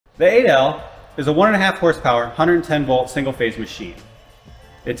The 8L is a 1.5 horsepower, 110 volt single phase machine.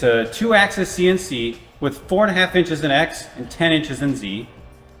 It's a 2-axis CNC with 4.5 inches in X and 10 inches in Z.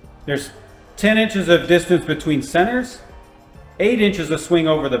 There's 10 inches of distance between centers, 8 inches of swing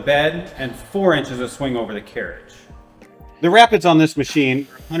over the bed, and 4 inches of swing over the carriage. The rapids on this machine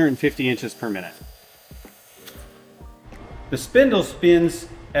are 150 inches per minute. The spindle spins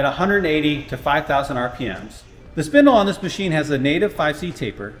at 180 to 5,000 RPMs. The spindle on this machine has a native 5C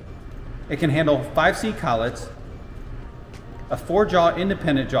taper. It can handle 5C collets, a 4-jaw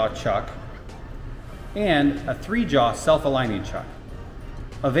independent jaw chuck, and a 3-jaw self-aligning chuck,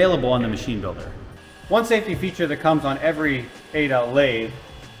 available on the machine builder. One safety feature that comes on every 8L lathe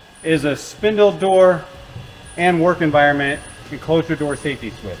is a spindle door and work environment enclosure door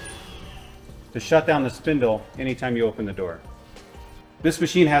safety switch to shut down the spindle anytime you open the door. This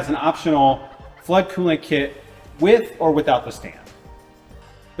machine has an optional flood coolant kit with or without the stand.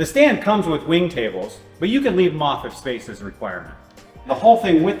 The stand comes with wing tables, but you can leave them off if space is a requirement. The whole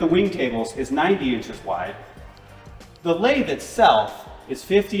thing with the wing tables is 90 inches wide. The lathe itself is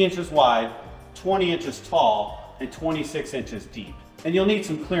 50 inches wide, 20 inches tall, and 26 inches deep. And you'll need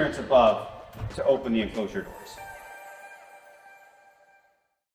some clearance above to open the enclosure doors.